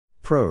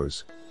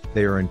Pros.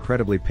 They are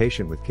incredibly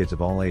patient with kids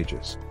of all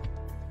ages.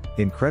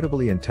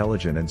 Incredibly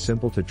intelligent and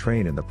simple to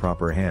train in the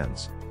proper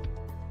hands.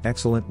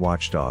 Excellent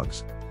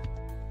watchdogs.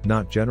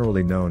 Not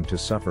generally known to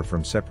suffer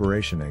from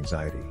separation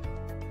anxiety.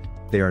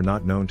 They are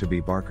not known to be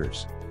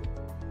barkers.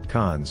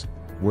 Cons.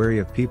 Wary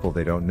of people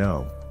they don't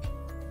know.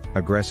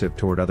 Aggressive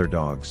toward other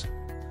dogs.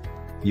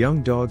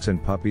 Young dogs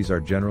and puppies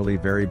are generally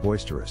very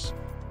boisterous.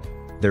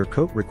 Their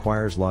coat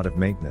requires lot of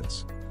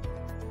maintenance.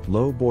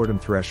 Low boredom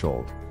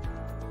threshold.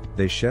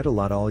 They shed a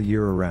lot all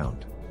year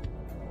around.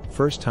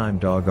 First-time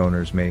dog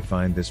owners may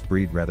find this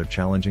breed rather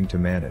challenging to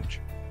manage.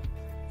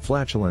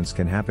 Flatulence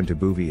can happen to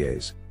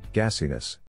Bouviers, gassiness,